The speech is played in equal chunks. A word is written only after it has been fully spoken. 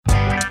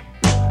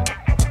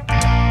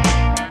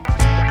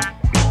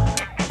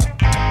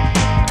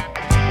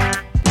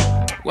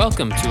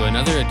Welcome to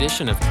another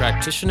edition of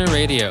Practitioner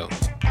Radio,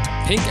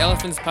 Pink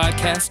Elephant's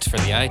podcast for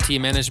the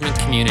IT management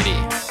community.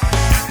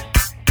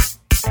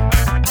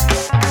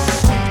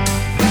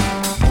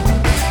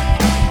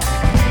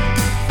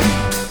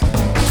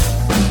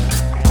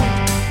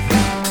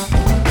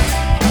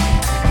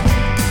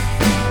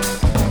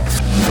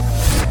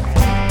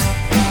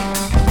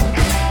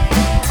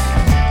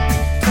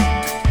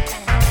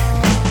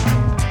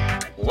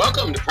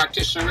 Welcome to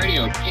Practitioner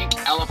Radio, Pink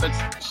Elephant's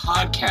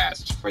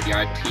podcast for the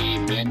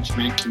IT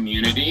management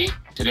community.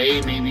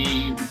 Today,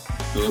 maybe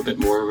a little bit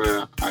more of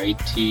a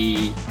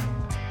IT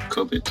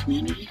COBIT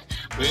community.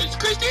 It's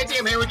Chris Dancy.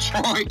 I'm here with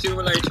Troy.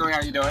 Troy,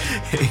 how you doing?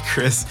 Hey,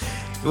 Chris.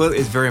 Well,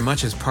 it's very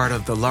much as part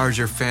of the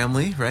larger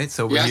family, right?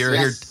 So we're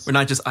here. We're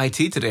not just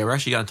IT today. We're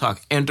actually going to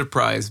talk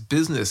enterprise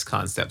business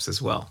concepts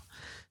as well.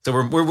 So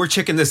we're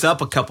checking this up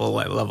a couple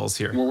of levels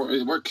here. And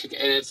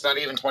it's not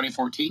even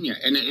 2014 yet.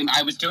 And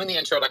I was doing the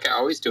intro like I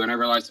always do, and I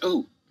realized,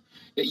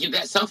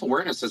 that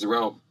self-awareness is a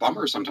real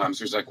bummer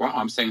sometimes. It's like, wow,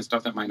 I'm saying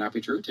stuff that might not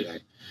be true today.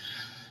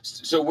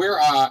 So we're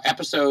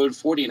episode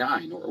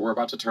 49. We're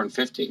about to turn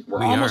 50.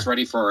 We're almost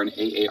ready for an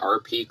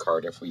AARP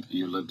card if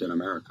you lived in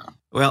America.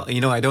 Well,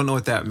 I don't know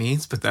what that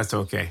means, but that's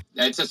okay.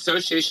 It's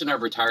Association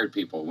of Retired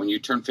People. When you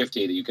turn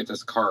 50, you get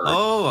this card.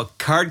 Oh, a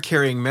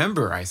card-carrying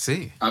member, I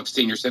see. Of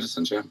senior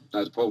citizens, yeah.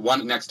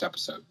 One next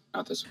episode,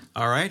 not this one.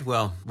 All right,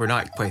 well, we're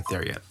not quite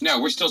there yet.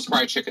 No, we're still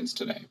spry chickens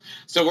today.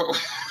 So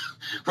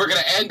we're going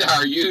to end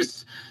our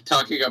youth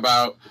talking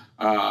about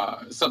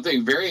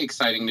something very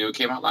exciting new. It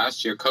came out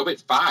last year,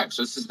 COBIT 5.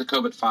 So this is the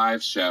COBIT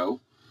 5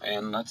 show,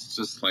 and let's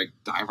just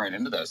dive right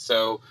into this.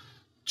 So,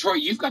 Troy,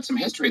 you've got some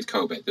history with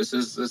COBIT. This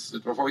is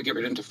before we get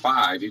right into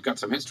 5. You've got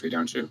some history,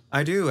 don't you?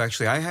 I do,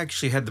 actually. I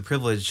actually had the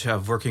privilege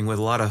of working with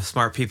a lot of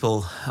smart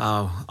people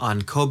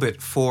on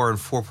COBIT 4 and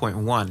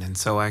 4.1, and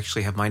so I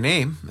actually have my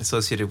name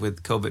associated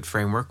with COBIT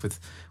framework, with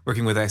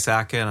working with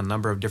ISACA and a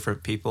number of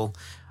different people.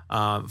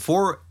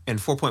 4 and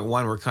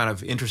 4.1 were kind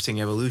of interesting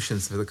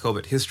evolutions of the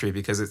COBIT history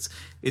because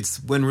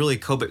it's when really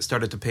COBIT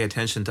started to pay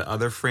attention to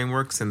other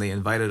frameworks, and they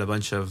invited a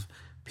bunch of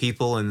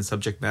people and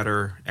subject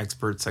matter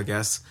experts, I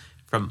guess,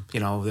 from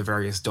the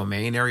various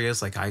domain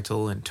areas like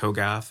ITIL and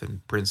TOGAF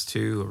and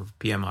Prince2 or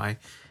PMI.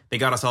 They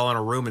got us all in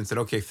a room and said,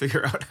 "Okay,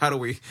 figure out how do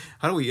we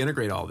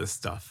integrate all this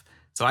stuff."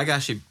 So I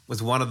actually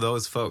was one of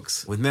those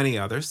folks with many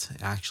others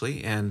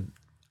actually, and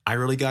I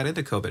really got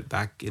into COBIT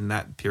back in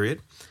that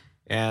period,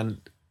 and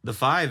the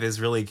 5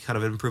 is really kind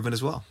of an improvement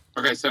as well.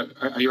 Okay, so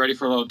are you ready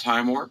for a little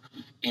time warp?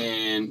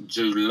 In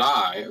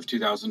July of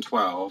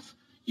 2012,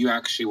 you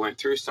actually went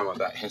through some of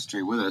that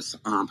history with us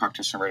on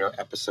Practitioner Radio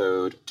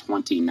episode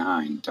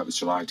 29. That was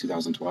July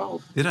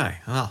 2012. Did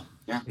I? Well,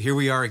 yeah. Here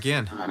we are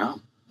again. I know.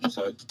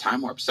 So it's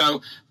time warp.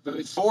 So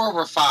 4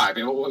 over 5,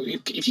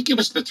 if you give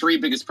us the 3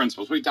 biggest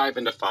principles, we dive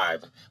into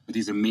 5 with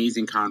these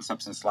amazing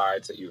concepts and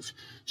slides that you've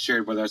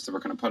shared with us that we're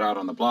going to put out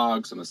on the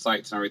blogs and the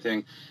sites and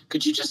everything.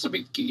 Could you just,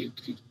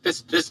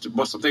 this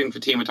was something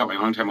Fatima taught me a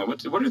long time ago.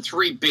 What are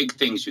 3 big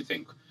things you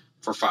think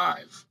for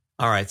 5?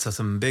 All right, so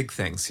some big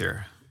things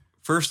here.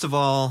 First of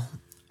all,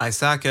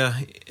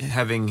 ISACA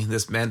having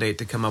this mandate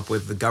to come up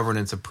with the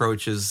governance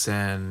approaches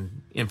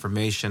and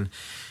information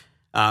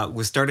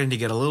was starting to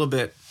get a little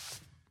bit.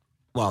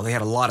 Well, they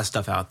had a lot of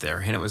stuff out there,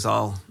 and it was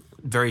all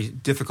very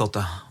difficult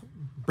to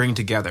bring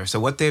together. So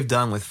what they've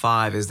done with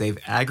 5 is they've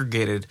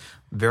aggregated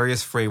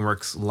various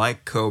frameworks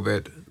like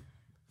COBIT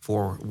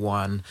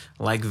 4.1,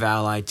 like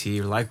Val IT,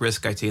 or like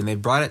Risk IT, and they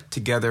brought it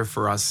together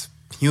for us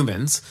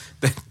humans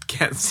that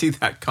can't see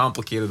that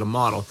complicated a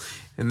model,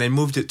 and they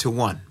moved it to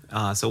one.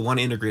 So one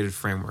integrated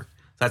framework.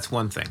 That's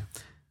one thing.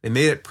 They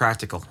made it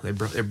practical. They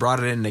brought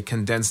it in, they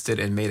condensed it,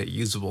 and made it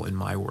usable, in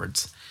my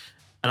words.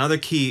 Another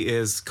key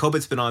is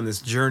COBIT's been on this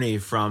journey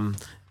from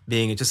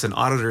being just an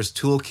auditor's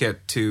toolkit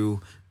to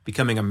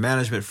becoming a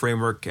management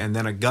framework and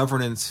then a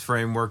governance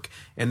framework.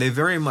 And they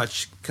very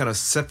much kind of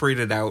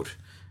separated out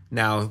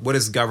now what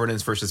is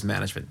governance versus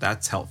management.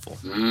 That's helpful.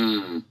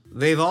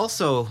 They've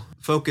also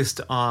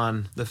focused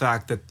on the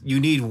fact that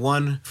you need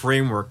one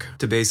framework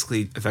to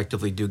basically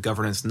effectively do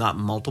governance, not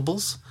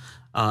multiples.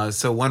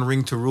 So one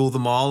ring to rule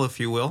them all, if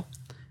you will.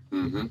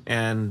 Mm-hmm.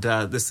 And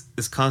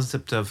this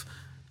concept of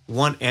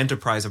one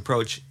enterprise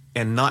approach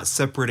and not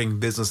separating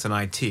business and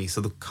IT.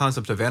 So the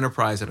concept of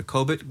enterprise in a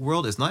COBIT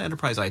world is not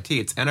enterprise IT,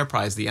 it's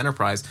enterprise, the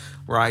enterprise,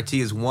 where IT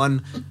is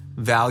one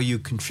value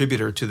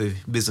contributor to the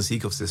business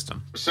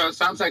ecosystem. So it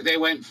sounds like they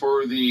went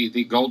for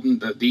the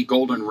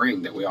golden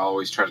ring that we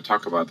always try to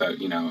talk about,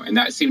 that, and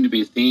that seemed to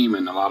be a theme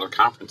in a lot of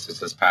conferences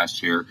this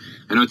past year.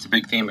 I know it's a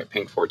big theme at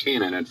Pink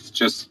 14, and it's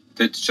just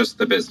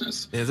the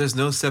business. Yeah, there's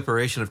no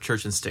separation of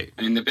church and state.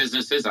 And the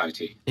business is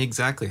IT.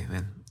 Exactly,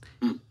 man.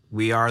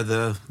 We are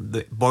the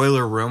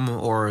boiler room,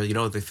 or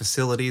the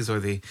facilities, or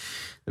the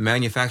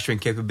manufacturing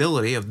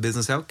capability of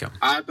business outcome.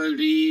 I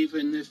believe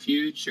in the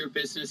future.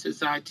 Business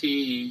is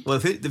IT. Well,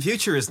 the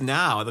future is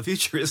now. The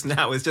future is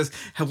now. It's just,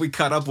 have we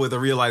caught up with the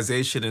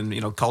realization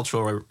and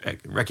cultural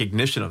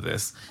recognition of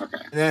this? Okay.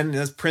 And then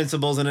there's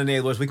principles and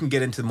enablers. We can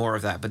get into more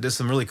of that, but there's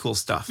some really cool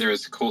stuff. There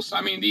is cool stuff.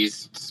 I mean,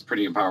 it's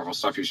pretty powerful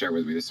stuff you shared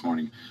with me this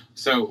morning.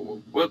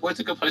 So what's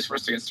a good place for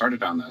us to get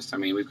started on this? I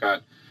mean, we've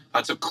got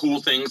lots of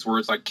cool things,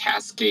 words like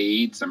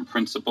cascades and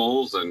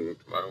principles and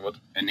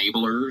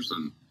enablers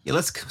and... Yeah,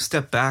 let's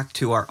step back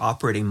to our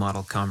operating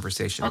model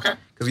conversation. Okay.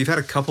 Because we've had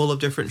a couple of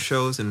different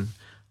shows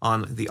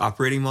on the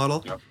operating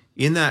model. Yep.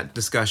 In that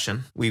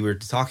discussion, we were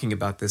talking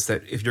about this,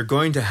 that if you're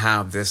going to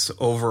have this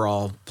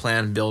overall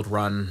plan, build,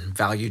 run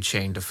value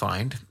chain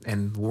defined,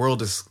 and the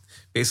world is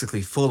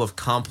basically full of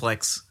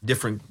complex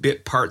different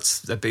bit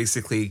parts that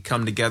basically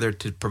come together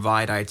to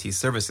provide IT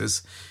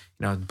services,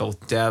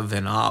 both dev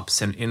and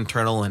ops and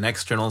internal and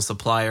external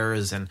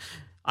suppliers and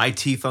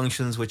IT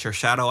functions, which are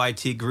shadow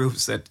IT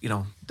groups that,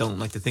 don't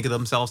like to think of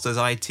themselves as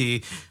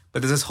IT.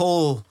 But there's this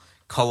whole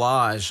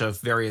collage of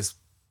various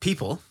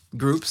people,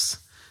 groups,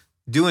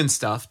 doing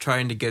stuff,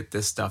 trying to get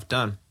this stuff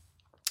done.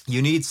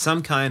 You need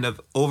some kind of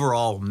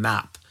overall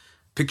map.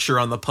 Picture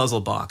on the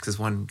puzzle box is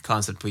one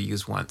concept we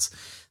used once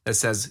that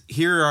says,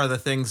 here are the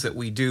things that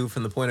we do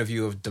from the point of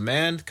view of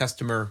demand,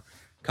 customer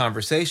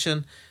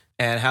conversation,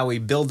 and how we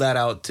build that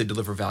out to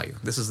deliver value.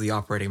 This is the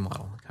operating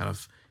model, kind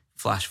of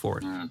flash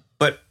forward.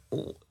 But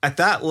at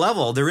that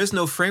level, there is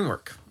no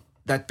framework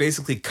that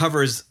basically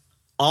covers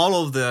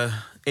all of the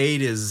A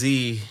to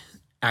Z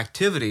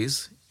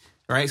activities,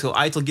 right? So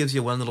ITIL gives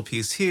you one little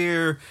piece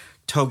here,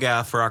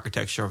 TOGAF for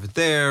architecture over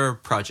there,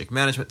 project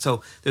management.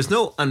 So there's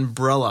no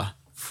umbrella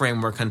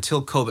framework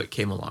until COBIT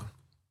came along.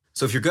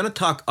 So if you're going to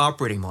talk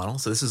operating model,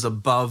 so this is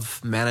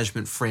above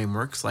management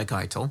frameworks like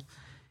ITIL,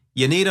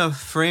 you need a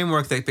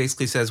framework that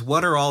basically says,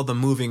 what are all the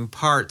moving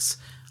parts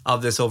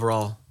of this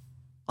overall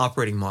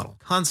operating model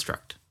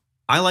construct?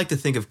 I like to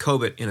think of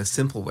COBIT in a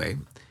simple way.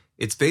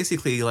 It's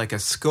basically like a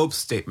scope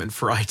statement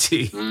for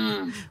IT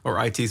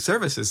or IT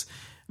services.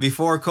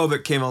 Before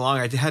COBIT came along,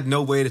 I had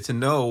no way to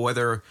know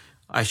whether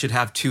I should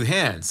have two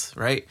hands,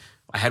 right?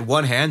 I had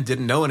one hand,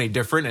 didn't know any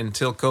different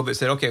until COBIT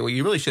said, okay, well,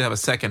 you really should have a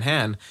second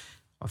hand.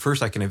 Well,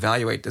 first, I can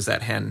evaluate, does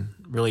that hand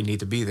really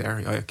need to be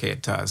there? Okay,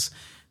 it does.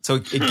 So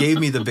it gave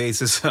me the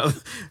basis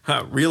of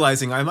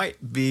realizing I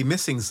might be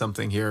missing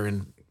something here,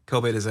 and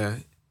COBIT is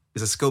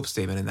a scope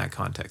statement in that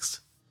context.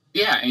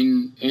 Yeah,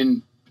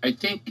 and I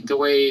think the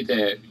way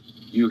that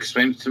you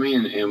explained it to me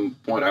and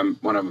what I'm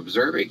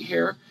observing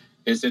here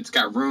is it's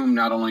got room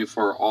not only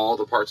for all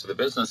the parts of the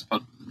business,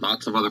 but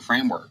lots of other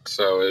frameworks.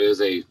 So it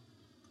is a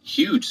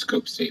huge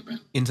scope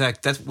statement. In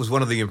fact, that was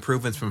one of the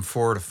improvements from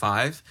 4 to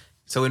 5.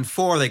 So in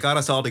 4, they got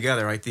us all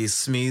together, right? These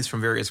SMEs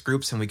from various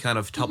groups, and we kind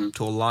of helped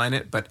to align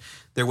it. But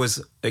there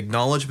was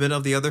acknowledgement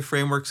of the other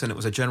frameworks, and it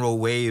was a general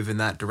wave in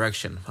that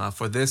direction.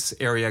 For this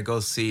area, go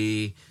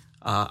see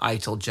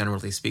ITIL,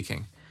 generally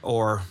speaking,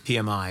 or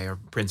PMI or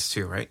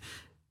Prince2, right?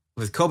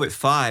 With COBIT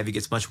 5, it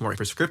gets much more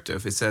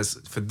prescriptive. It says,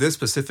 for this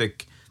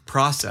specific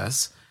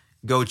process,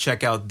 go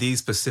check out these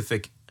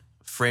specific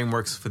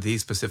frameworks for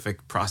these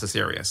specific process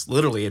areas.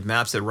 Literally, it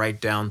maps it right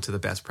down to the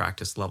best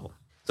practice level.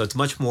 So it's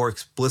much more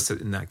explicit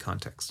in that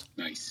context.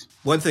 Nice.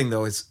 One thing,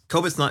 though, is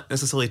COBIT's not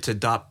necessarily to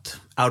adopt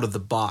out of the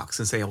box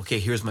and say, okay,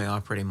 here's my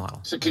operating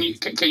model. So can you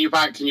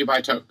buy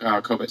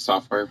COBIT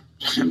software?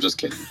 I'm just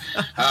kidding.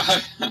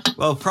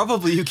 Well,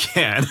 probably you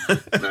can.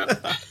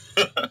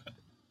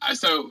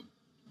 So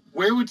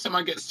where would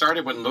someone get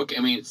started when looking?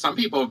 I mean, some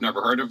people have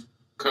never heard of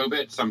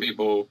COBIT. Some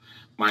people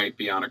might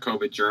be on a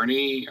COBIT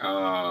journey.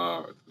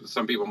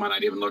 Some people might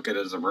not even look at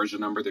it as a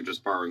version number. They're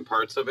just borrowing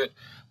parts of it.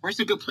 Where's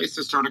a good place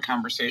to start a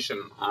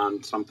conversation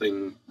on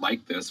something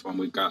like this when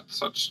we've got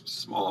such a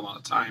small amount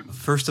of time?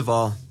 First of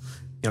all,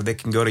 they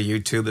can go to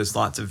YouTube. There's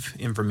lots of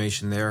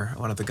information there.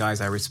 One of the guys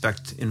I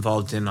respect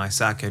involved in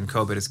ISACA and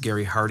COBIT is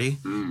Gary Hardy.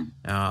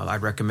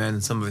 I'd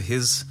recommend some of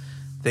his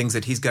things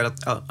that he's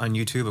got out on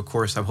YouTube. Of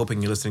course, I'm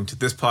hoping you're listening to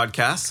this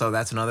podcast, so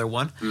that's another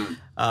one.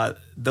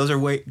 Those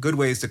are good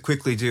ways to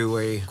quickly do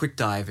a quick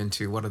dive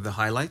into what are the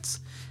highlights.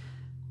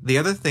 The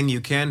other thing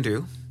you can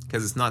do,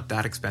 because it's not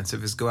that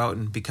expensive, is go out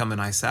and become an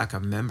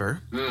ISACA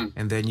member,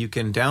 and then you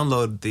can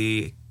download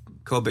the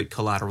COBIT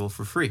collateral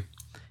for free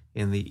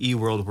in the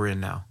e-world we're in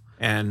now.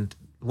 And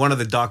one of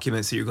the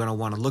documents that you're going to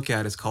want to look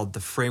at is called the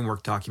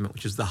framework document,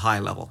 which is the high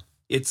level.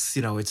 It's,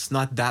 it's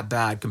not that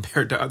bad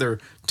compared to other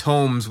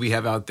tomes we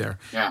have out there.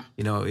 Yeah.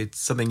 It's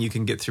something you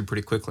can get through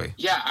pretty quickly.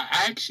 Yeah,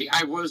 I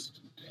was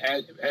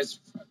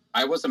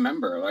a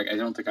member. Like, I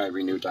don't think I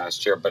renewed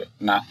last year, but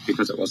not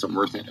because it wasn't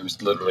worth it. It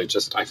was literally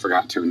just I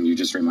forgot to, and you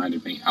just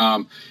reminded me.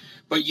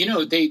 But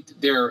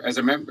they're as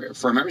a member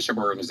for a membership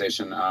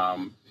organization.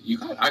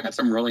 I got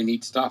some really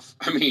neat stuff.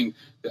 I mean,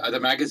 the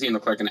magazine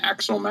looked like an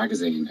actual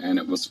magazine, and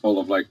it was full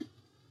of like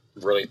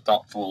really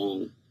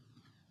thoughtful,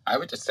 I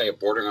would just say,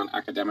 bordering on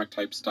academic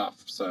type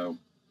stuff. So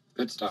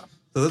good stuff.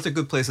 So those are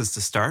good places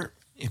to start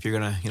if you're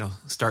gonna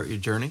start your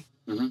journey.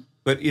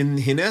 But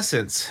in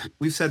essence,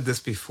 we've said this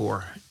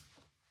before,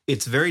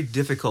 it's very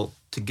difficult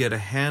to get a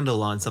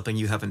handle on something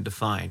you haven't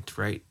defined,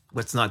 right?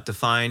 What's not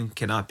defined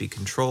cannot be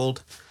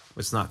controlled.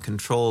 What's not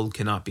controlled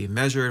cannot be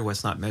measured.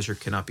 What's not measured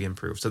cannot be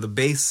improved. So the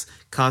base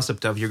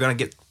concept of you're going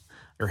to get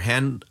your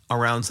hand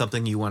around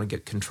something, you want to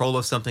get control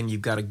of something,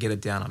 you've got to get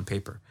it down on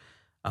paper.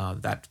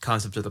 That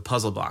concept of the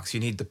puzzle box. You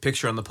need the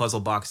picture on the puzzle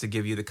box to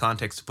give you the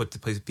context to put the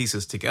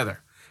pieces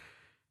together.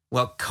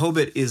 Well,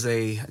 COBIT is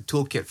a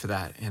toolkit for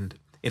that. And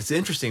it's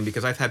interesting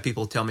because I've had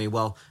people tell me,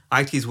 well,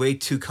 IT is way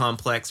too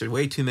complex. There's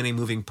way too many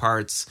moving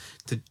parts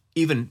to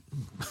even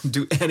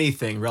do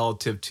anything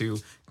relative to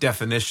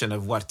definition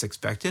of what's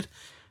expected.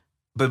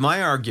 But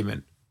my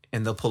argument,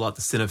 and they'll pull out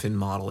the Sinofin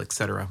model, et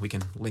cetera. We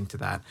can link to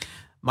that.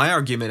 My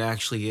argument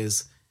actually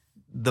is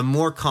the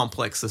more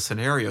complex the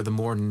scenario, the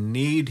more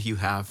need you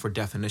have for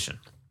definition,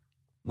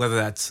 whether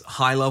that's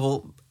high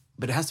level,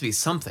 but it has to be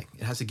something.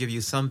 It has to give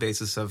you some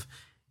basis of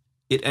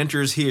it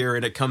enters here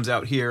and it comes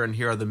out here, and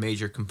here are the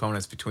major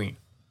components between.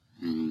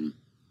 Mm-hmm.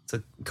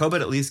 So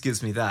COBIT at least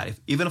gives me that.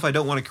 Even if I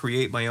don't want to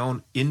create my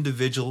own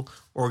individual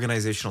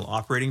organizational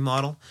operating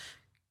model,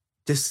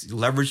 just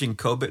leveraging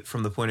COBIT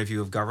from the point of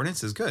view of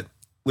governance is good.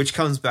 Which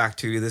comes back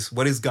to this,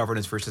 what is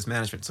governance versus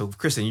management? So,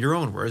 Chris, in your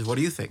own words, what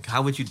do you think?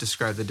 How would you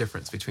describe the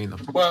difference between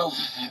them? Well,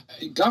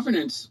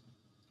 governance,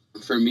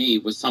 for me,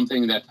 was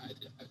something that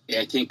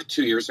I think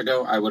 2 years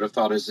ago I would have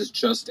thought is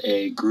just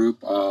a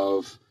group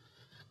of,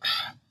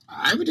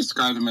 I would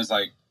describe them as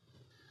like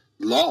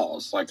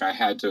laws, like I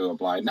had to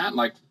apply. Not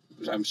like,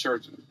 I'm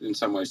sure in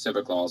some ways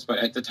civic laws, but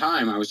at the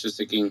time I was just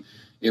thinking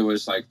it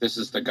was like, this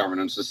is the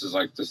governance, this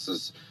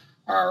is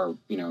our,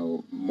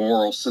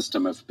 moral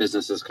system, if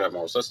businesses could have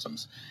moral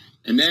systems.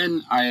 And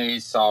then I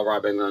saw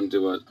Rob Englund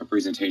do a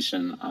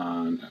presentation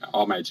on,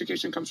 all my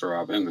education comes from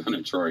Rob Englund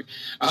and Troy.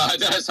 I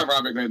saw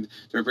Rob Englund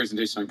do a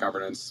presentation on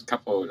governance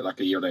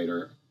a year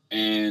later.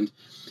 And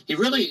he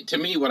really, to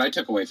me, what I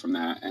took away from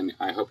that, and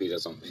I hope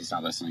he's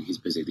not listening, he's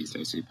busy these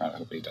days, so I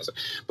hope he doesn't.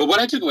 But what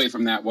I took away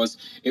from that was,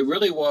 it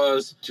really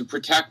was to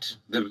protect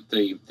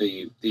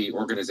the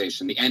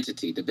organization, the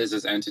entity, the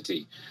business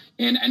entity.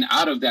 And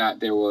out of that,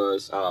 there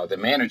was the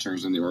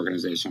managers in the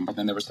organization, but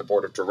then there was the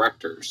board of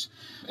directors.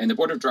 And the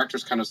board of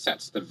directors kind of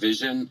sets the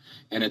vision,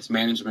 and it's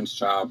management's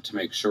job to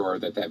make sure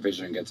that that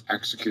vision gets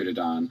executed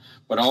on.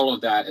 But all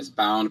of that is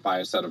bound by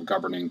a set of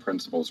governing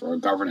principles or a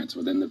governance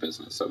within the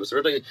business. So it was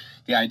really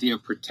the idea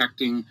of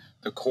protecting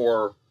the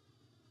core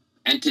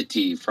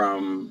entity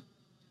from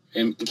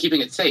and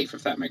keeping it safe,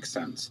 if that makes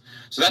sense.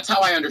 So that's how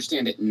I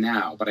understand it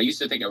now. But I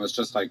used to think it was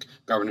just like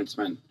governance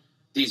meant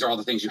these are all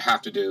the things you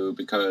have to do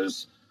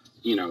because,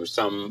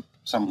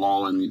 some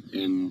law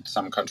in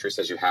some countries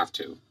says you have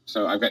to.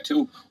 So I've got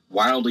two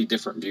wildly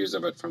different views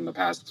of it from the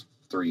past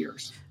 3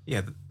 years.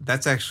 Yeah,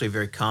 that's actually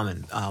very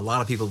common. A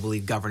lot of people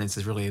believe governance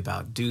is really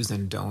about do's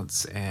and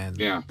don'ts and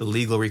the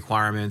legal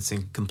requirements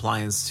and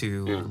compliance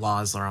to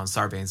laws around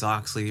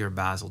Sarbanes-Oxley or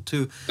Basel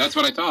II. That's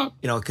what I thought.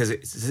 Because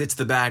it's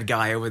the bad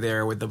guy over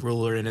there with the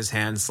ruler in his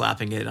hand,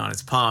 slapping it on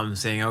his palm,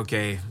 saying,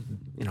 okay,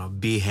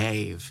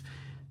 behave.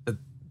 But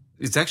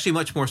it's actually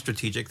much more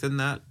strategic than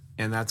that,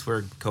 and that's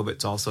where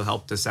COBIT's also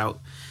helped us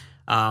out.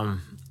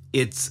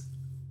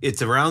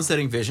 It's around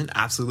setting vision.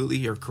 Absolutely,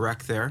 you're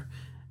correct there.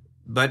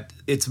 But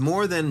it's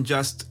more than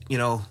just,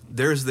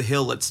 there's the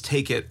hill, let's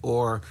take it,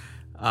 or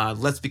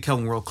let's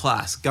become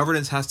world-class.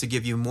 Governance has to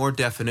give you more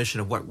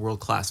definition of what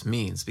world-class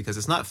means, because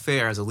it's not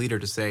fair as a leader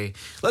to say,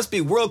 let's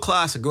be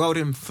world-class and go out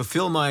and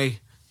fulfill my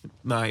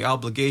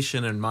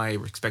obligation and my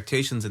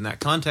expectations in that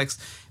context,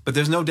 but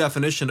there's no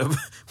definition of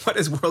what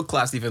does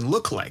world-class even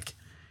look like,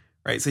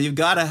 right? So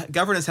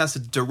governance has to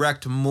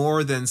direct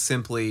more than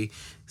simply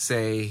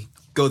say,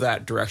 go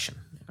that direction,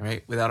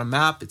 right? Without a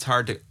map, it's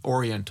hard to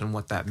orient on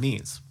what that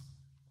means.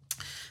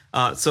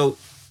 So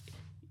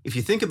if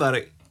you think about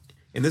it,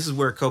 and this is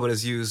where COBIT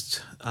has used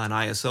an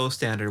ISO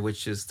standard,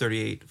 which is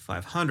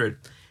 38500,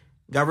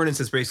 governance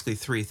is basically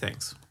three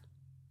things.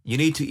 You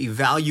need to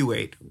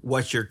evaluate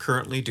what you're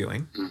currently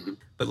doing,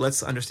 but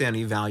let's understand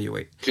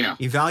evaluate. Yeah.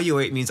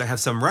 Evaluate means I have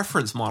some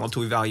reference model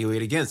to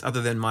evaluate against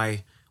other than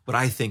what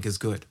I think is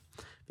good.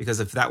 Because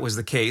if that was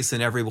the case,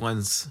 then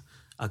everyone's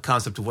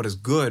concept of what is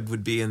good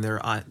would be in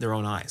their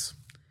own eyes.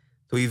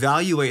 So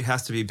evaluate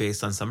has to be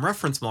based on some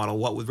reference model.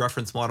 What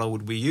reference model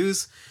would we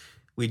use?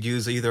 We'd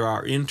use either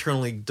our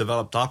internally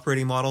developed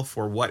operating model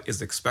for what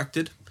is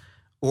expected,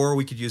 or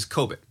we could use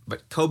COBIT.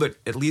 But COBIT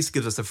at least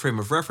gives us a frame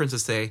of reference to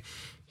say,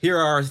 here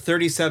are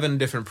 37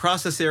 different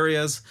process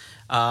areas.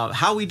 How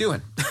are we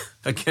doing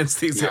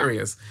against these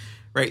areas,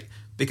 right?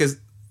 Because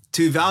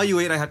to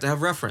evaluate, I have to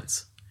have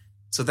reference.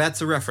 So that's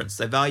a reference.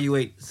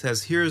 Evaluate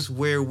says, here's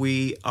where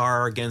we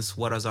are against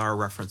what is our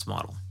reference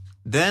model.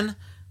 Then,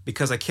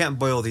 because I can't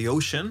boil the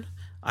ocean,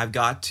 I've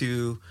got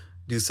to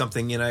do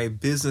something in a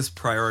business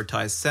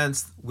prioritized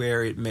sense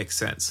where it makes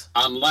sense.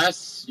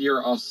 Unless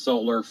you're a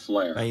solar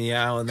flare.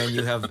 And then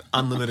you have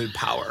unlimited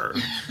power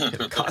in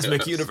a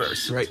cosmic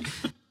universe, right?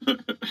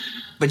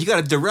 But you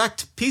got to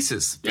direct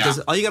pieces because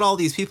you got all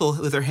these people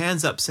with their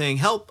hands up saying,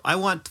 help, I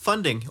want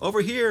funding. Over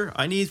here,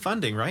 I need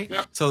funding, right?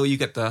 Yeah. So you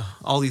get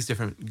all these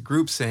different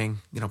groups saying,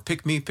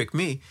 pick me.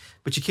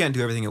 But you can't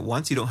do everything at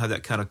once. You don't have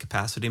that kind of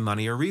capacity,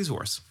 money, or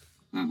resource.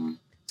 Mm-hmm.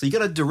 So you got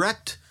to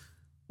direct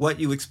what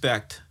you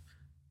expect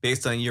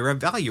based on your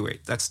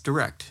evaluate. That's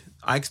direct.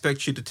 I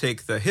expect you to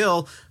take the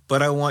hill,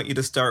 but I want you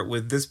to start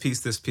with this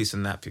piece,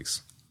 and that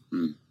piece.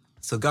 Mm.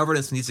 So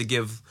governance needs to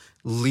give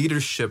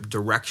leadership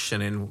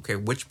direction in,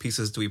 which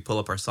pieces do we pull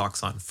up our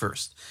socks on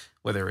first,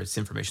 whether it's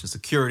information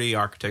security,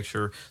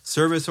 architecture,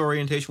 service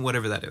orientation,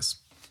 whatever that is.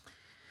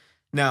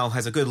 Now,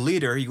 as a good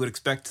leader, you would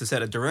expect to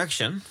set a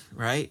direction,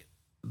 right?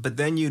 But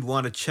then you'd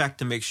want to check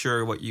to make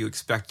sure what you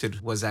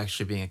expected was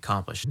actually being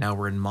accomplished. Now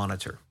we're in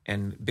monitor.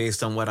 And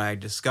based on what I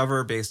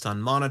discover, based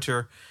on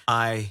monitor,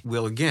 I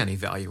will again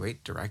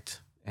evaluate,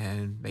 direct,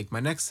 and make my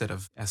next set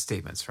of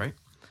statements, right?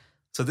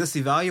 So this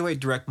evaluate,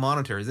 direct,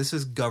 monitor, this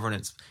is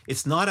governance.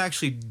 It's not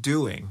actually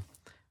doing,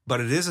 but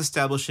it is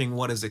establishing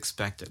what is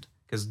expected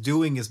because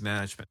doing is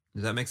management.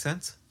 Does that make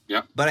sense?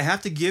 Yeah. But I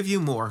have to give you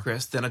more,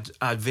 Chris, than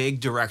a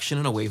vague direction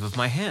and a wave of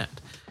my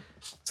hand.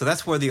 So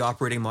that's where the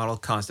operating model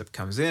concept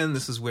comes in.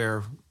 This is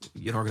where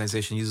an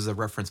organization uses a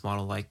reference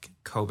model like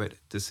COBIT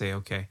to say,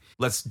 okay,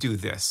 let's do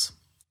this.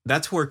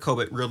 That's where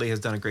COBIT really has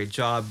done a great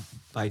job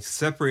by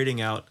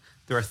separating out.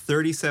 There are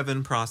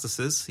 37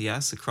 processes,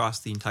 yes, across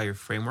the entire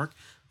framework.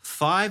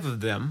 5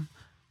 of them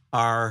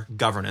are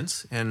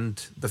governance,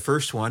 and the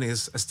first one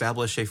is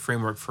establish a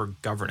framework for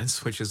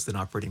governance, which is an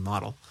operating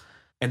model.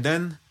 And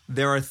then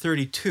there are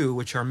 32,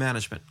 which are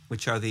management,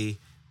 which are the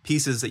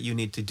pieces that you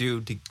need to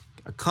do to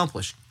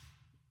accomplish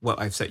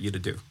what I've set you to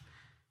do.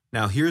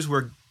 Now, here's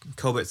where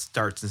COBIT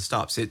starts and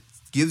stops. It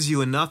gives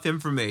you enough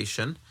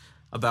information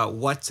about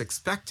what's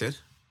expected,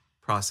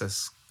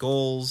 process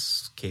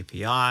goals,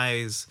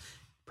 KPIs,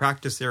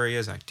 practice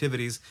areas,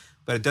 activities,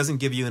 but it doesn't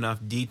give you enough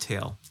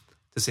detail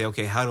to say,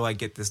 okay, how do I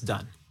get this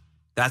done?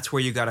 That's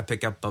where you got to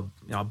pick up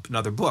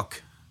another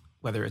book,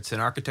 whether it's an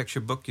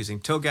architecture book using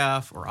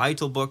TOGAF or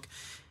ITIL book,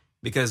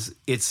 because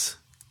it's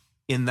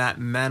in that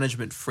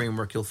management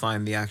framework you'll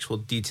find the actual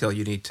detail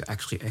you need to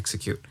actually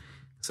execute.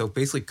 So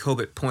basically,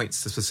 COBIT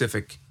points to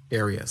specific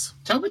areas.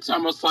 COBIT's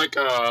almost like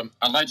a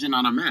legend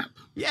on a map.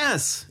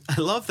 Yes, I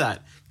love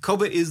that.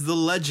 COBIT is the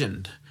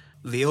legend,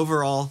 the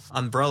overall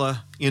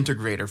umbrella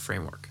integrator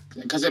framework.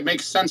 Because it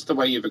makes sense the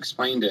way you've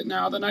explained it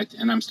now. I'm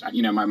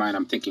in my mind,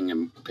 I'm thinking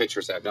in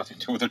pictures that have nothing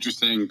to do with what you're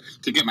saying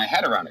to get my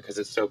head around it because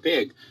it's so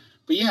big.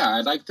 But yeah,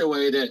 I like the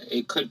way that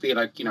it could be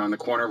like, in the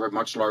corner of a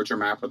much larger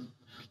map with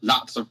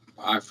lots of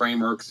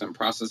frameworks and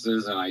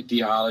processes and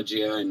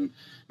ideology and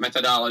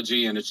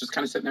methodology, and it's just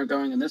kind of sitting there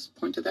going, and this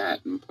point to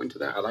that and point to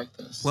that. I like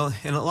this. Well,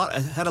 and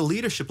at a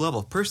leadership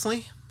level,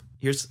 personally,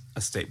 here's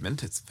a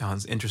statement. It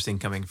sounds interesting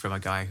coming from a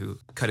guy who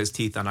cut his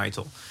teeth on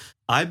ITIL.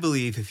 I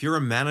believe if you're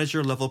a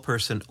manager level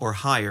person or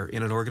higher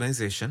in an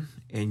organization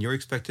and you're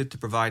expected to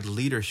provide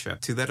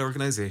leadership to that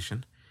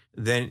organization,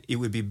 then it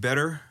would be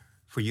better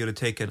for you to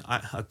take a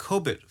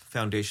COBIT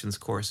Foundations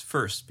course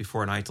first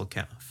before an ITIL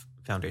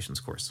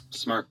Foundations course.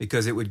 Smart.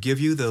 Because it would give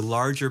you the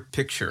larger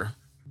picture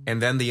and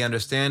then the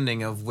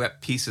understanding of what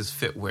pieces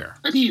fit where.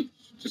 Maybe,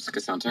 just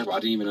because it sounds terrible,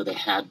 I didn't even know they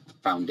had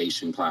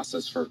foundation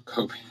classes for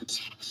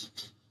COBIT.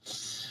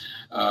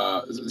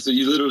 So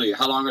you literally,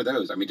 how long are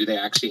those? I mean, do they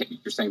actually,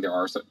 you're saying there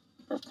are,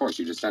 of course,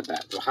 you just said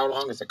that. So how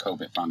long is a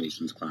COBIT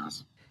Foundations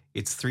class?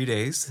 It's 3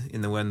 days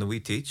in the one that we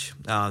teach.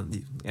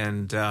 And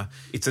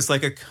it's just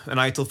like an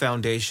ITIL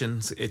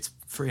Foundations. It's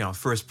for,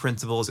 first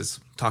principles. It's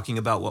talking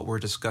about what we're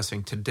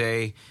discussing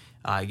today.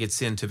 It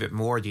gets into a bit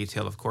more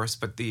detail, of course,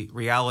 but the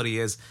reality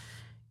is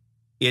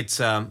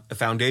it's a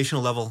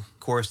foundational level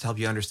course to help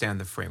you understand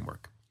the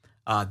framework.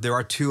 There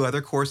are 2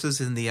 other courses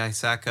in the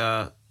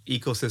ISACA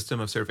ecosystem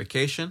of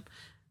certification.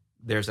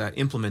 There's an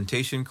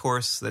implementation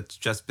course that's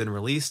just been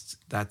released.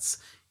 That's,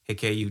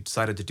 okay, you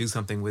decided to do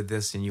something with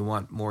this and you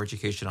want more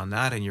education on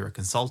that and you're a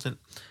consultant.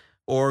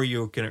 Or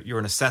you're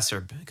an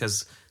assessor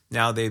because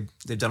now they've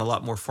done a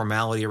lot more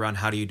formality around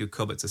how do you do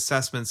COBIT's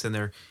assessments, and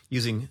they're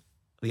using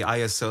the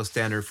ISO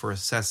standard for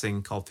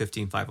assessing called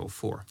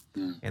 15504.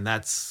 And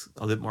that's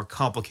a little more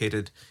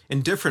complicated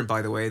and different,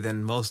 by the way,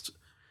 than most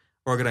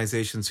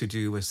organizations who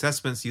do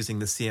assessments using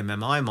the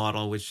CMMI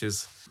model, which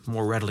is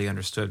more readily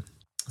understood.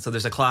 So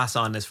there's a class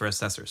on this for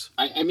assessors.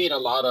 I meet a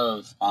lot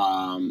of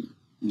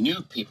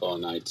new people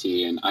in IT,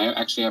 and I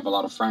actually have a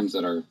lot of friends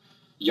that are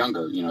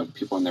younger,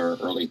 people in their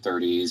early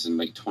 30s and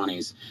late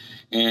 20s.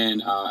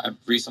 And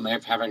recently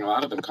I'm having a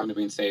lot of them come to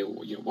me and say,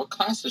 what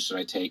classes should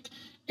I take?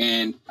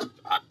 And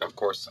of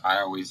course, I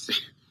always,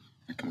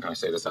 I'm going to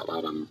say this out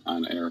loud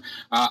on air.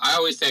 I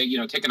always say,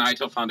 take an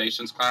ITIL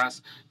Foundations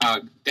class.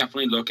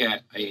 Definitely look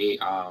at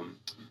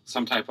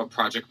some type of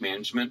project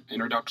management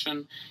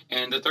introduction.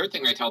 And the third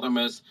thing I tell them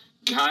is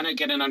kind of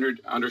get an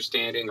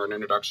understanding or an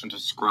introduction to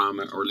Scrum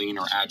or Lean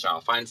or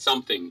Agile. Find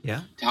something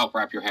to help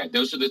wrap your head.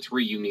 Those are the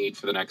 3 you need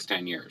for the next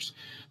 10 years.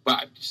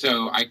 But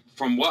so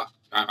from what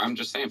I'm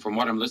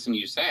listening to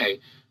you say,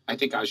 I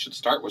think I should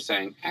start with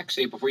saying,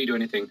 actually, before you do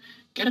anything,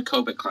 get a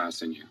COBIT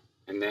class in you.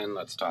 and then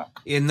let's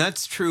talk. And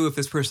that's true if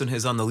this person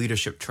is on the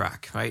leadership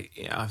track, right?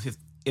 Yeah, if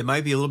it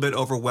might be a little bit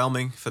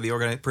overwhelming for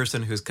the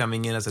person who's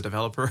coming in as a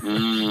developer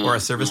or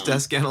a service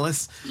desk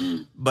analyst.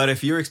 But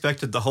if you're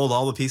expected to hold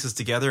all the pieces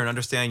together and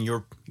understand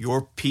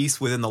your piece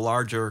within the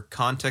larger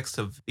context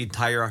of the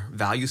entire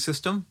value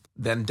system,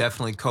 then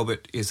definitely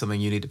COBIT is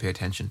something you need to pay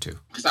attention to.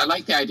 Because I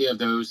like the idea of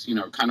those,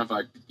 kind of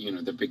like,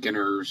 the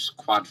beginner's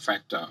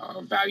quadfecta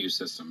of value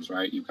systems,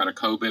 right? You've got a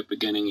COBIT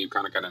beginning, you've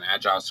kind of got an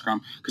Agile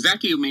Scrum. Because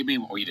after you made me,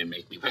 well, you didn't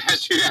make me, but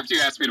after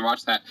you asked me to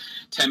watch that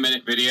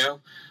 10-minute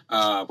video,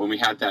 when we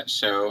had that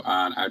show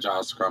on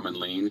Agile, Scrum, and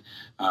Lean.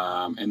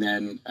 And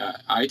then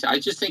I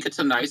just think it's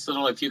a nice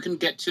little, if you can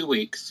get 2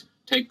 weeks,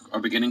 take a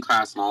beginning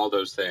class on all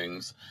those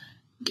things,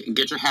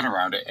 get your head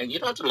around it. And you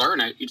don't have to learn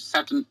it. You just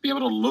have to be able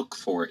to look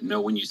for it,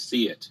 know when you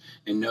see it,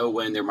 and know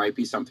when there might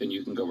be something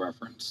you can go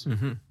reference.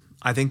 Mm-hmm.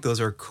 I think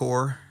those are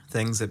core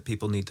things that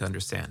people need to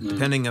understand.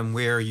 Depending on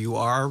where you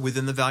are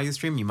within the value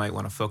stream, you might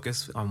want to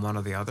focus on one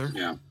or the other.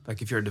 Yeah.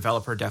 Like if you're a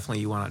developer,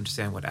 definitely you want to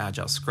understand what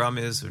Agile Scrum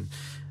is and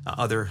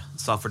other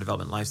software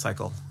development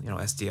lifecycle,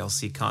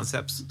 SDLC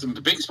concepts.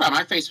 The biggest problem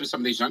I face with some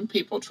of these young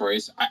people, Troy,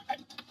 is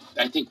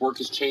I think work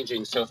is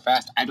changing so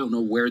fast. I don't know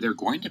where they're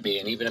going to be,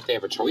 and even if they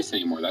have a choice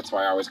anymore, that's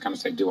why I always kind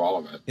of say do all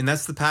of it. And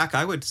that's the pack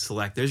I would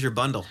select. There's your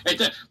bundle.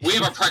 We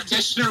have a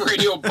Practitioner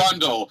Radio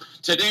bundle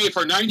today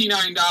for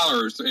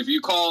 $99 if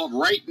you call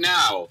right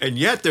now. And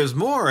yet there's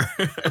more.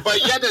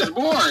 But yet there's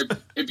more.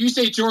 If you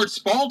say George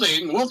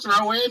Spalding, we'll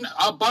throw in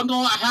a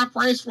bundle at half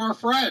price for a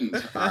friend.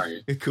 All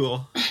right.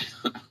 Cool.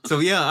 So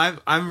yeah,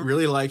 I'm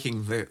really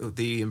liking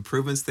the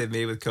improvements they've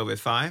made with COBIT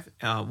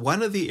 5.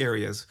 One of the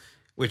areas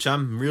which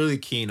I'm really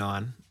keen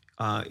on,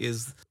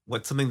 is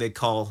something they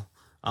call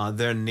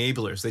their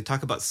enablers. They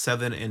talk about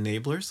 7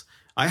 enablers.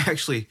 I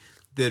actually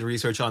did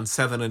research on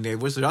 7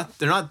 enablers.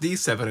 They're not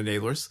these 7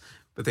 enablers,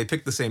 but they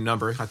picked the same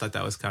number. I thought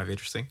that was kind of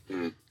interesting.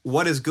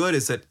 What is good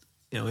is that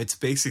it's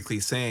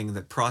basically saying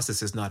that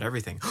process is not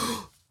everything.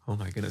 Oh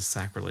my goodness,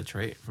 sacrilege,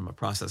 right? From a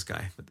process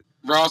guy.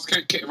 Ross,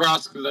 can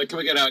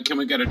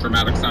we get a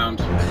dramatic sound?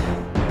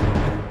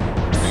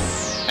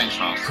 Thanks,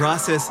 Ross.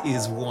 Process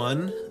is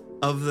one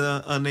of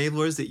the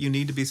enablers that you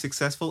need to be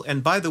successful.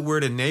 And by the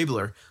word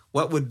enabler,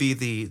 what would be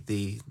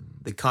the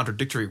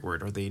contradictory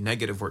word or the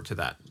negative word to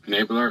that?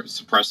 Enabler,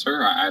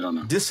 suppressor, I don't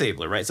know.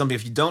 Disabler, right? Something,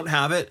 if you don't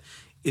have it,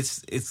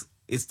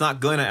 it's not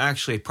going to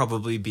actually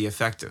probably be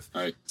effective.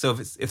 Right. So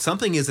if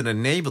something is an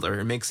enabler,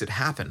 it makes it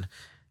happen,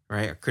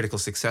 right? A critical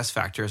success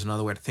factor is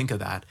another way to think of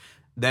that.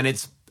 Then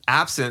its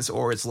absence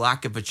or its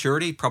lack of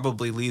maturity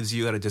probably leaves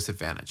you at a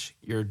disadvantage.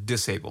 You're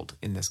disabled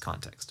in this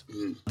context.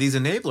 These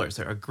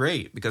enablers are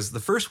great because the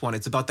first one,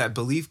 it's about that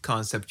belief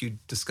concept you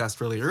discussed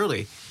really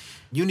early.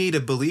 You need a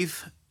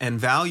belief and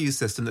value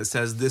system that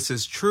says this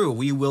is true.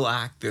 We will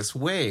act this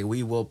way.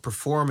 We will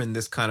perform in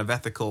this kind of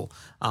ethical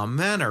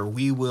manner.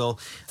 We will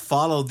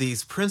follow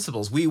these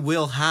principles. We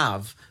will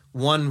have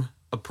one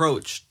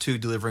approach to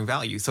delivering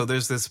value. So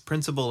there's this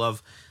principle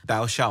of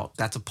thou shalt.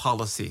 That's a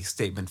policy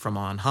statement from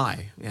on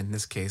high. In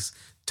this case,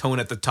 tone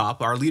at the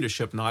top, our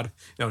leadership, not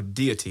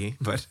deity,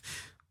 but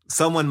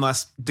someone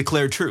must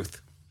declare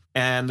truth.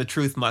 And the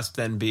truth must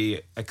then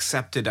be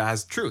accepted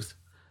as truth.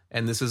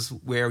 And this is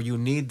where you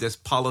need this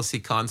policy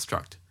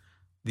construct.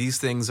 These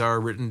things are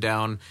written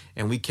down,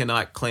 and we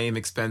cannot claim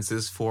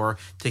expenses for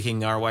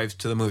taking our wives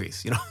to the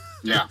movies,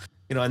 Yeah.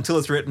 Until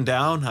it's written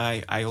down,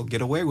 I'll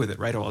get away with it,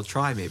 right? Or I'll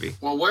try maybe.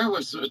 Well, where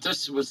was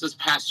this? Was this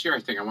past year, I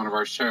think, on one of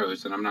our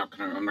shows, and I'm not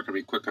gonna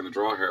be quick on the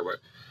draw here, but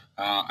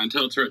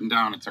until it's written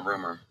down, it's a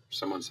rumor.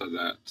 Someone said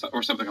that,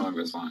 or something along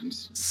those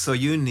lines. So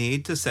you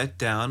need to set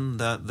down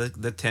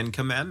the 10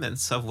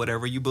 commandments of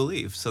whatever you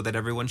believe, so that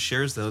everyone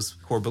shares those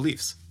core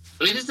beliefs.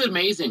 It is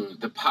amazing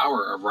the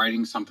power of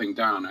writing something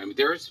down. I mean,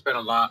 there's been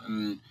a lot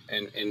in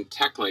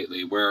tech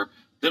lately where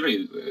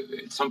literally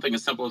it's something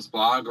as simple as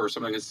blog or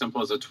something as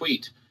simple as a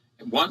tweet.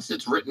 Once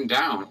it's written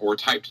down or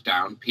typed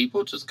down,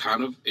 people just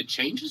it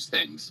changes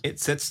things. It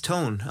sets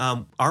tone.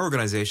 Our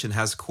organization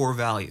has core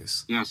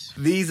values. Yes.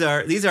 These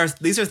are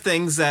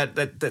things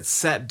that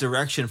set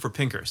direction for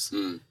pinkers.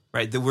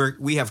 Right?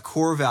 We have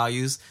core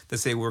values that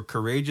say we're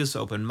courageous,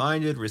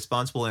 open-minded,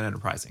 responsible, and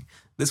enterprising.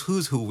 This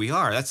who's who we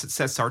are. It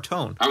sets our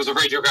tone. I was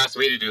afraid you were going to ask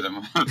me to do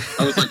them.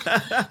 I was like,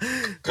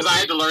 because I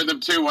had to learn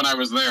them too when I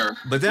was there.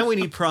 But then we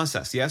need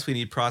process. Yes, we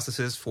need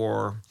processes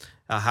for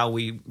how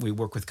we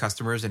work with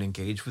customers and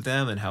engage with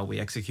them and how we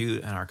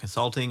execute in our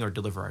consulting or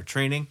deliver our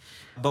training.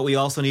 But we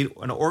also need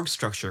an org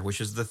structure, which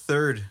is the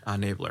third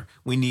enabler.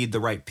 We need the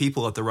right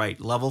people at the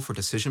right level for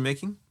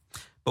decision-making,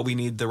 but we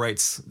need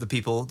the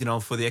people,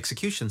 for the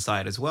execution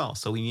side as well.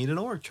 So we need an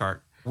org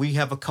chart. We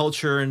have a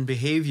culture and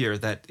behavior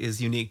that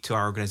is unique to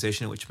our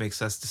organization, which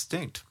makes us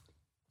distinct.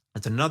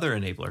 That's another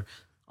enabler.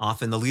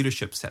 Often the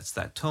leadership sets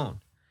that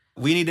tone.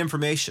 We need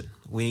information.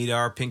 We need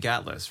our pink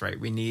atlas, right?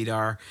 We need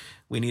our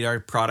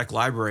product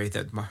library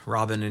that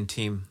Robin and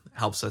team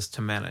helps us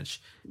to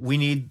manage. We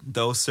need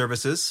those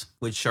services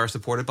which are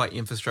supported by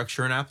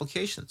infrastructure and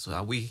applications.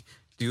 We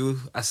do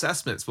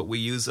assessments, but we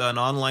use an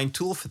online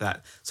tool for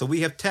that. So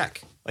we have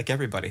tech, like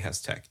everybody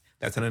has tech.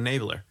 That's an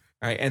enabler.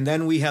 Right? And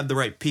then we have the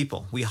right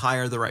people. We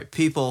hire the right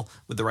people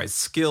with the right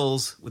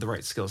skills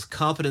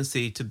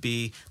competency to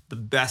be the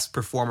best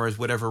performers,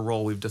 whatever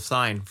role we've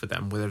designed for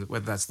them, whether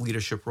that's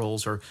leadership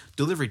roles or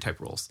delivery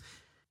type roles.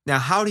 Now,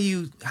 how do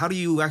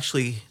you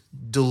actually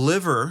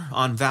deliver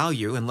on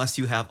value unless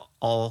you have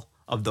all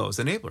of those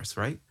enablers,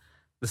 right?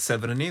 The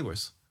 7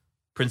 enablers: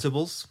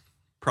 principles,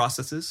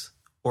 processes,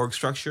 org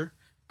structure,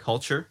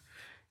 culture,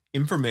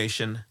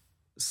 information,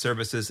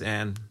 services,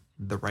 and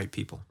the right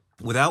people.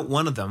 Without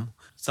one of them,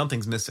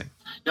 something's missing.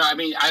 No, I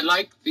mean, I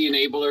like the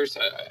enablers.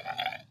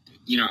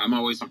 I'm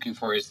always looking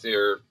for, is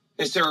there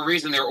a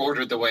reason they're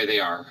ordered the way they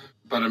are?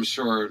 But I'm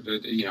sure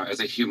that, as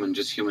a human,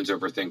 just humans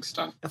overthink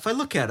stuff. If I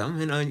look at them,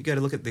 you got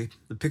to look at the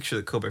picture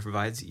that COBIT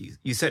provides.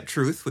 You set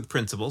truth with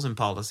principles and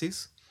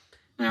policies,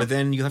 but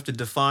then you have to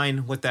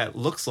define what that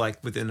looks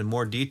like within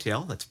more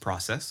detail. That's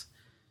process.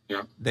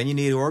 Yeah. Then you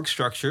need org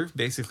structure,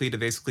 basically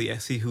to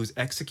see who's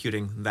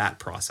executing that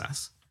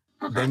process.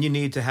 Okay. Then you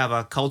need to have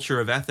a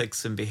culture of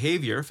ethics and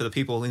behavior for the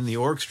people in the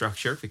org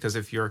structure, because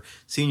if your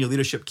senior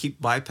leadership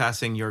keep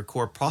bypassing your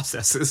core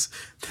processes,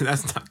 then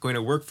that's not going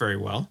to work very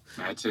well.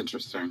 That's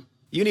interesting.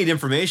 You need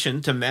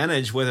information to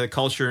manage whether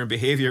culture and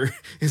behavior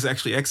is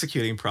actually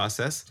executing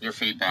process. Your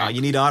feedback.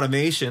 You need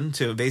automation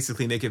to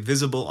basically make it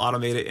visible,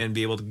 automate it, and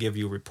be able to give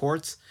you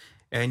reports.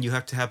 And you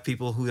have to have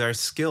people who are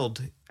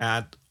skilled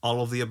at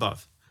all of the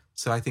above.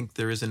 So I think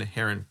there is an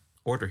inherent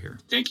order here.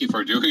 Thank you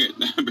for doing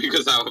it,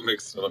 because that would make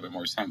a little bit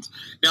more sense.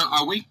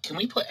 Now, can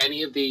we put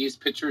any of these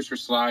pictures or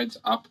slides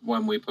up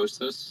when we post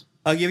this?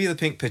 I'll give you the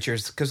pink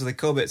pictures because of the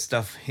COBIT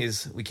stuff.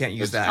 We can't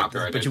use that,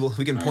 but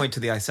we can point to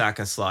the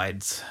ISACA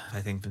slides.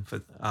 I think for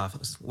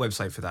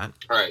website for that.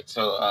 All right,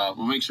 so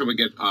we'll make sure we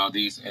get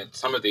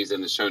some of these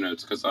in the show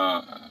notes, because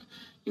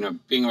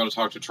being able to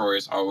talk to Troy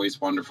is always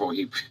wonderful.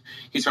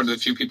 He's one of the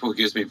few people who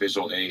gives me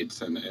visual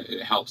aids, and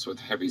it helps with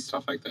heavy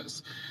stuff like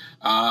this.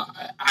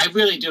 I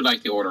really do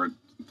like the order,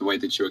 the way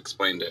that you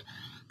explained it.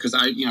 Because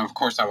of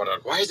course I would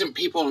have, why isn't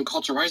people and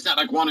culture, why is that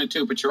like 1 and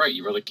 2? But you're right,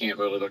 you really can't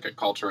really look at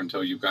culture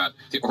until you've got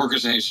the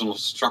organizational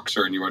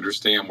structure and you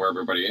understand where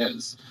everybody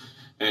is.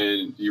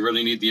 And you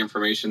really need the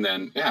information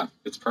then. Yeah,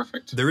 it's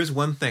perfect. There is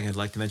one thing I'd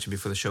like to mention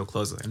before the show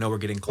closes. I know we're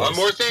getting close. One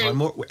more thing.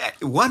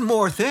 One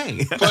more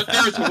thing. But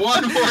there's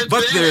one more thing.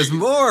 But there's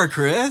more,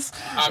 Chris.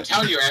 I'm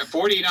telling you, at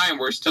 49,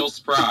 we're still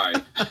spry.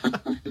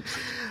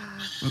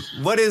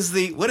 What is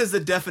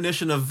the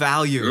definition of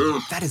value?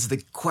 Ugh. That is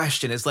the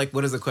question. It's like,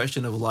 what is the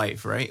question of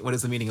life, right? What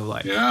is the meaning of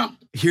life? Yeah.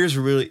 Here's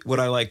really what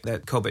I like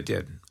that COBIT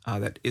did.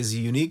 That is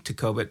unique to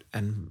COBIT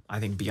and I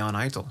think beyond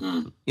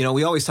ITIL.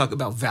 We always talk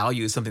about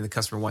value as something the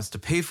customer wants to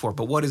pay for,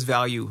 but what does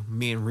value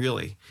mean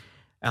really?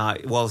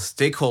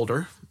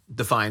 Stakeholder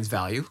defines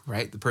value,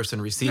 right? The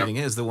person receiving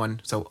it is the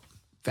one. So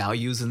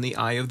value's in the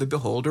eye of the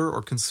beholder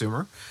or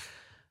consumer.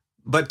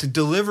 But to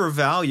deliver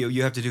value,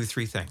 you have to do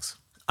 3 things.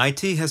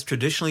 IT has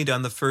traditionally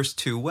done the first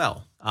 2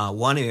 well.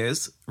 One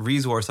is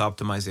resource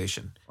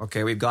optimization.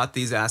 Okay, we've got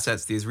these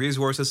assets, these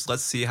resources.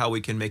 Let's see how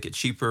we can make it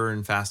cheaper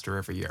and faster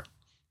every year,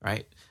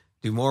 right?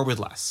 Do more with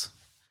less.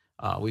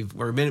 We've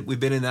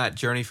been in that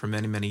journey for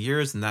many, many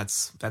years, and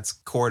that's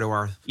core to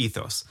our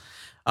ethos.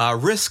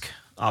 Risk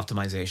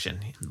optimization.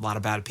 A lot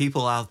of bad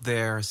people out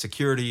there,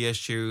 security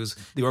issues.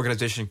 The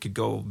organization could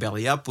go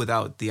belly up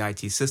without the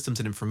IT systems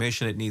and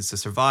information it needs to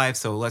survive,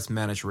 so let's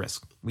manage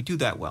risk. We do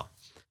that well.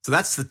 So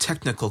that's the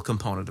technical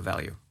component of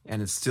value,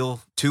 and it's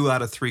still 2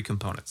 out of 3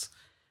 components.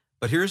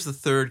 But here's the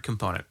third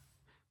component,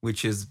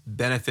 which is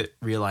benefit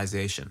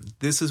realization.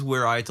 This is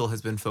where ITIL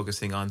has been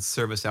focusing on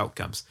service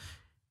outcomes.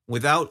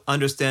 Without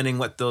understanding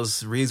what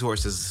those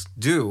resources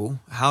do,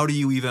 how do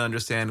you even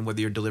understand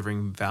whether you're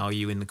delivering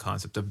value in the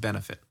concept of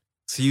benefit?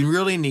 So you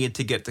really need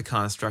to get the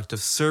construct of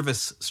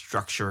service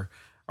structure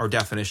or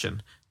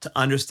definition to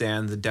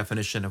understand the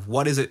definition of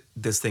what is it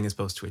this thing is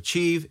supposed to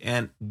achieve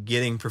and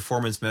getting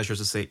performance measures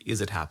to say, is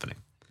it happening?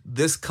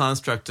 This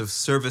construct of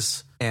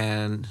service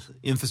and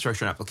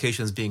infrastructure and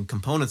applications being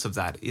components of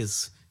that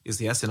is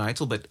yes in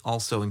ITIL, but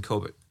also in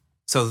COBIT.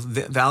 So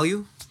the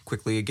value,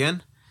 quickly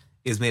again,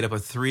 is made up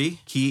of 3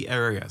 key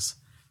areas: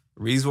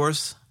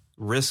 resource,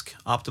 risk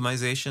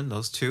optimization,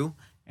 those 2,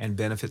 and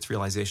benefits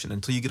realization.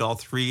 Until you get all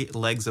 3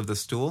 legs of the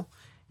stool,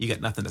 you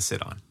got nothing to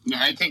sit on.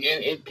 Yeah, I think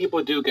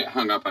people do get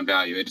hung up on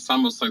value. It's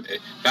almost like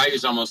value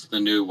is almost the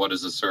new what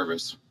is a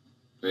service.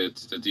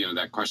 It's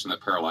that question that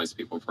paralyzed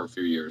people for a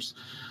few years.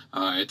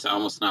 It's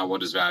almost now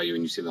what is value,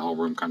 and you see the whole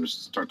room kind of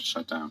start to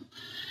shut down.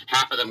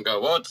 Half of them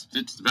go, well,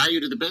 it's value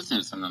to the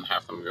business, and then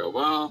half of them go,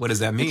 well, what does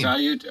that mean? It's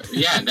value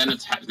and then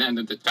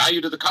it's value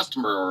to the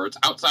customer, or it's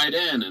outside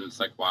in, and it's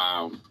like,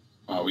 wow,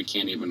 we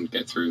can't even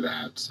get through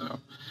that. So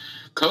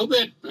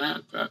COBIT,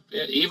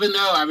 even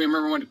though I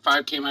remember when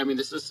 5 came, have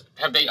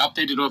they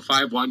updated to a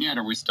 5.1 yet?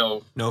 Or are we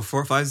still? No,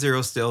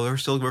 4.50 still. We're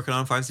still working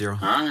on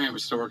 5.0. All right, we're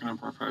still working on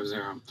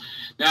 4.50.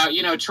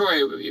 Now,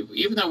 Troy,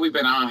 even though we've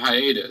been on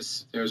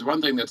hiatus, there's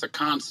one thing that's a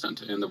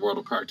constant in the world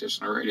of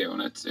practitioner radio,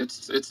 and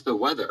it's the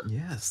weather.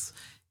 Yes,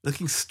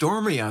 looking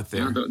stormy out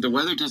there. The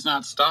weather does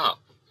not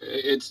stop.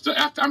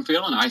 I'm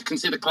feeling it. I can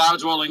see the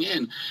clouds rolling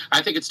in.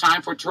 I think it's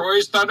time for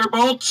Troy's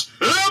Thunderbolt.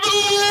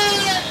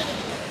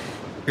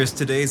 Chris,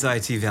 today's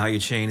IT value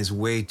chain is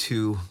way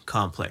too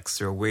complex.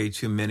 There are way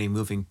too many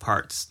moving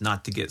parts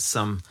not to get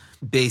some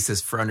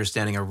basis for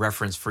understanding a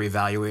reference for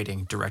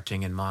evaluating,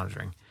 directing, and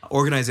monitoring.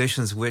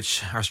 Organizations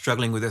which are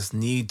struggling with this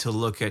need to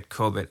look at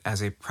COBIT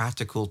as a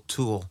practical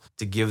tool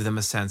to give them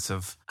a sense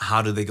of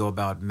how do they go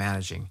about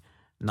managing,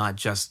 not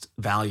just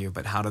value,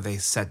 but how do they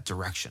set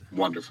direction.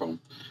 Wonderful.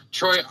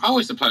 Troy,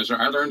 always a pleasure.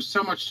 I learned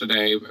so much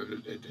today.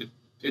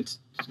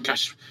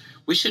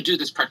 We should do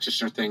this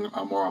practitioner thing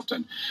more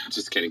often.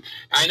 Just kidding.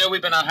 I know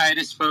we've been on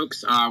hiatus,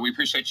 folks. We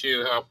appreciate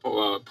you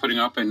putting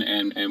up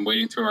and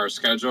waiting through our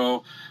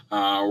schedule.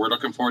 We're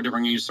looking forward to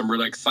bringing you some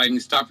really exciting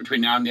stuff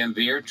between now and the end of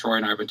the year. Troy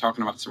and I have been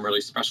talking about some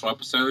really special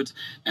episodes.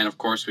 And, of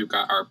course, we've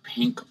got our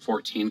Pink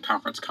 14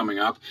 conference coming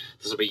up.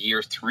 This will be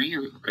year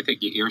 3. I think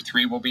year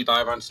 3 will be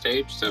live on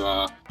stage.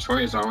 So,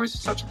 Troy, as always,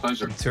 it's such a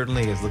pleasure. It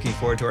certainly is. Looking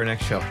forward to our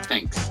next show.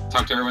 Thanks.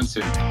 Talk to everyone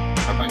soon.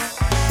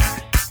 Bye-bye.